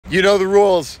You know the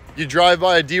rules. You drive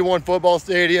by a D1 football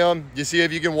stadium, you see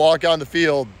if you can walk on the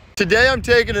field. Today I'm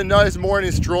taking a nice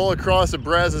morning stroll across the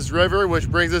Brazos River, which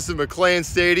brings us to McLean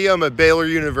Stadium at Baylor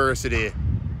University.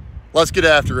 Let's get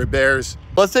after it, Bears.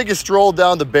 Let's take a stroll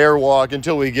down the Bear Walk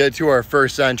until we get to our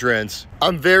first entrance.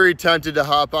 I'm very tempted to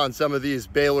hop on some of these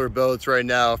Baylor boats right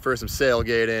now for some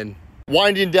sailgating.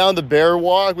 Winding down the Bear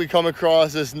Walk, we come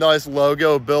across this nice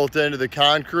logo built into the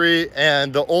concrete,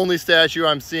 and the only statue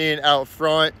I'm seeing out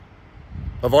front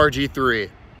of RG3.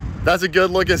 That's a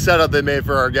good looking setup they made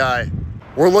for our guy.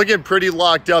 We're looking pretty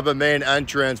locked up at main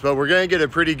entrance, but we're gonna get a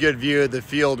pretty good view of the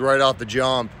field right off the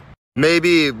jump.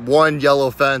 Maybe one yellow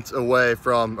fence away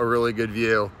from a really good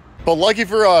view. But lucky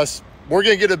for us, we're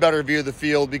gonna get a better view of the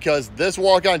field because this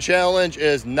walk-on challenge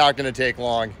is not gonna take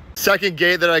long. Second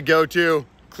gate that I go to,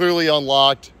 clearly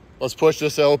unlocked. Let's push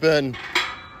this open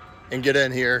and get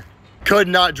in here. Could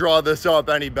not draw this up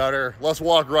any better. Let's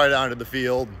walk right onto the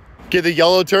field. Get the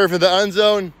yellow turf in the end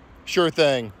zone? Sure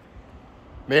thing.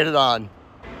 Made it on.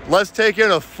 Let's take in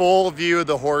a full view of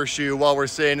the horseshoe while we're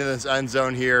staying in this end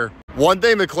zone here. One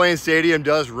thing McLean Stadium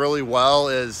does really well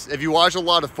is if you watch a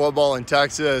lot of football in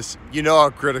Texas, you know how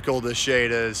critical this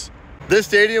shade is. This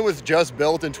stadium was just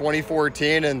built in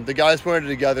 2014 and the guys putting it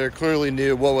together clearly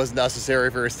knew what was necessary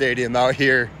for a stadium out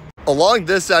here. Along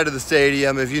this side of the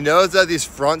stadium, if you notice that these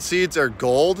front seats are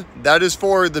gold, that is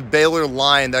for the Baylor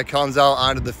line that comes out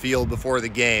onto the field before the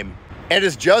game. And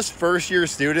it's just first-year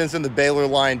students in the Baylor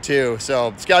line too, so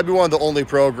it's gotta be one of the only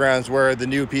programs where the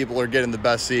new people are getting the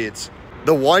best seats.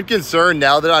 The one concern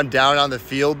now that I'm down on the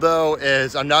field though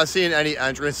is I'm not seeing any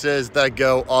entrances that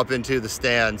go up into the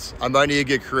stands. I might need to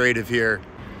get creative here.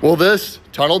 Will this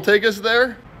tunnel take us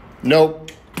there?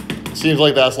 Nope. Seems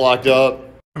like that's locked up.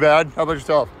 Too bad. How about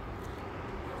yourself?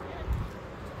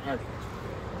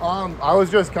 I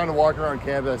was just kind of walking around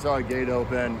campus, I saw a gate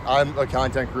open. I'm a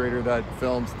content creator that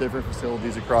films different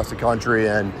facilities across the country,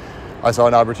 and I saw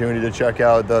an opportunity to check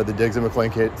out the digs at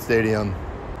McLean Stadium.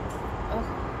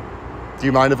 Do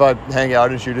you mind if I hang out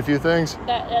and shoot a few things?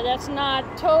 That's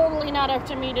totally not up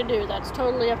to me to do. That's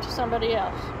totally up to somebody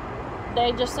else.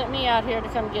 They just sent me out here to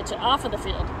come get you off of the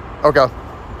field. Okay.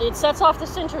 It sets off the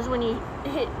sensors when you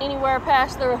hit anywhere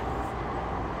past the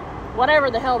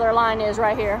whatever the hell their line is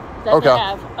right here that they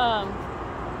have.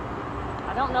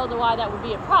 I don't know why that would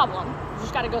be a problem. You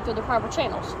just got to go through the proper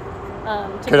channels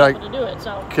to be able to do it.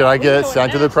 So could I get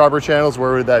sent to the proper channels?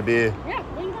 Where would that be? Yeah,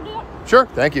 we can go do that. Sure,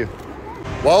 thank you.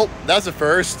 Well, that's a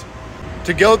first.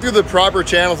 To go through the proper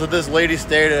channels that this lady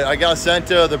stated, I got sent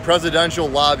to the presidential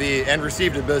lobby and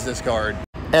received a business card.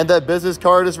 And that business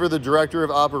card is for the director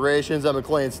of operations at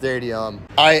McLean Stadium.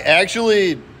 I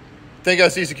actually think I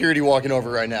see security walking over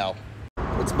right now.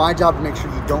 It's my job to make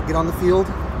sure you don't get on the field.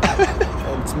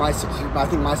 It's my I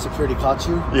think my security caught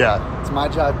you. Yeah. It's my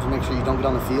job to make sure you don't get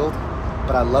on the field.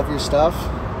 But I love your stuff.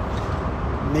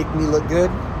 Make me look good.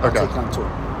 I'll take you on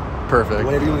tour. Perfect.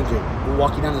 Whatever you want to do. We'll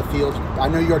walk you down to the field. I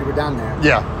know you already were down there.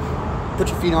 Yeah. Put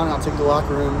your feet on. I'll take you to the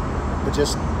locker room. But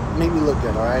just make me look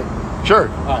good, all right? Sure.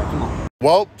 All right, come on.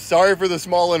 Well, sorry for the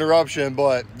small interruption,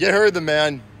 but you heard the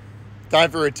man.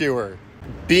 Time for a tour.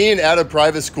 Being at a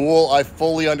private school, I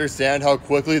fully understand how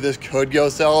quickly this could go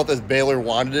south as Baylor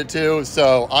wanted it to,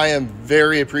 so I am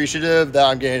very appreciative that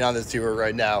I'm getting on this tour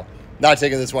right now. Not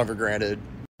taking this one for granted.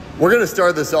 We're gonna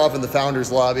start this off in the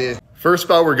founders lobby. First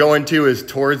spot we're going to is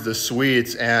towards the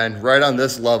suites, and right on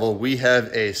this level, we have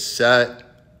a set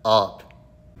up.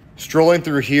 Strolling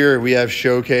through here, we have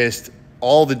showcased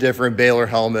all the different Baylor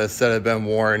helmets that have been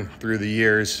worn through the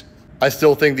years. I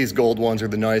still think these gold ones are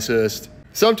the nicest.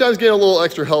 Sometimes getting a little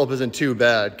extra help isn't too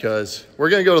bad because we're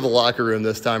gonna go to the locker room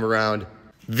this time around.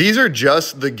 These are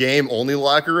just the game-only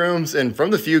locker rooms, and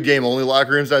from the few game-only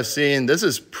locker rooms I've seen, this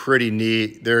is pretty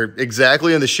neat. They're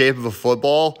exactly in the shape of a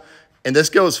football, and this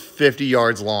goes 50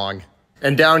 yards long.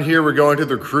 And down here, we're going to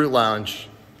the recruit lounge.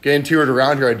 Getting toured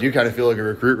around here, I do kind of feel like a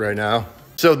recruit right now.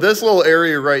 So this little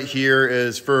area right here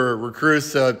is for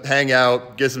recruits to hang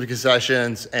out, get some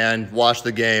concessions, and watch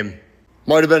the game.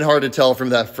 Might have been hard to tell from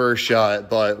that first shot,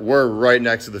 but we're right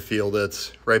next to the field.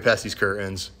 It's right past these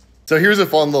curtains. So here's a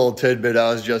fun little tidbit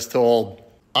I was just told.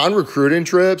 On recruiting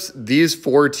trips, these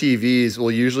 4 TVs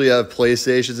will usually have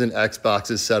PlayStations and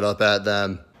Xboxes set up at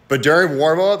them. But during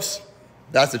warm-ups,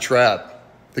 that's a trap.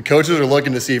 The coaches are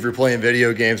looking to see if you're playing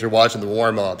video games or watching the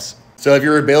warm-ups. So if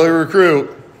you're a Baylor recruit,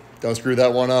 don't screw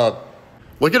that one up.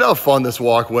 Look at how fun this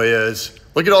walkway is.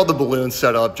 Look at all the balloons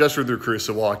set up just for the recruits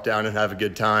to walk down and have a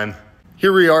good time.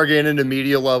 Here we are getting into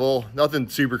media level. Nothing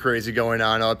super crazy going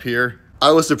on up here. I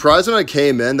was surprised when I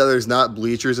came in that there's not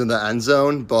bleachers in the end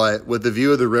zone, but with the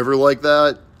view of the river like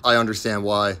that, I understand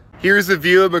why. Here's the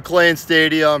view of McLean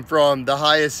Stadium from the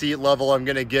highest seat level I'm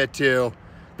gonna get to.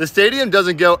 The stadium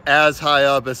doesn't go as high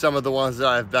up as some of the ones that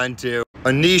I've been to.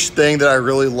 A niche thing that I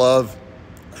really love,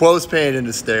 quotes painted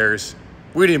into stairs.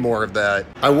 We need more of that.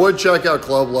 I would check out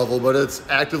club level, but it's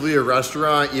actively a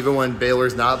restaurant even when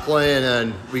Baylor's not playing,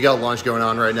 and we got lunch going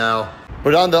on right now.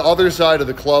 But on the other side of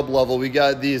the club level, we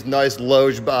got these nice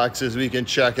loge boxes we can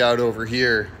check out over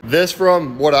here. This,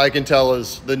 from what I can tell,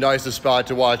 is the nicest spot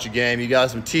to watch a game. You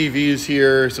got some TVs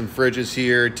here, some fridges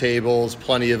here, tables,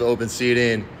 plenty of open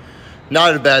seating.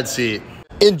 Not a bad seat.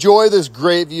 Enjoy this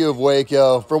great view of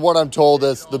Waco. From what I'm told,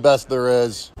 it's the best there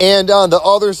is. And on the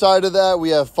other side of that,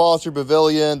 we have Foster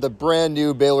Pavilion, the brand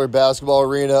new Baylor basketball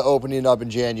arena opening up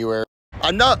in January.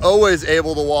 I'm not always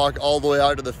able to walk all the way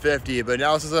out to the 50, but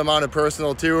now since I'm on a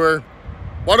personal tour,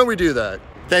 why don't we do that?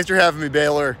 Thanks for having me,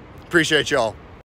 Baylor. Appreciate y'all.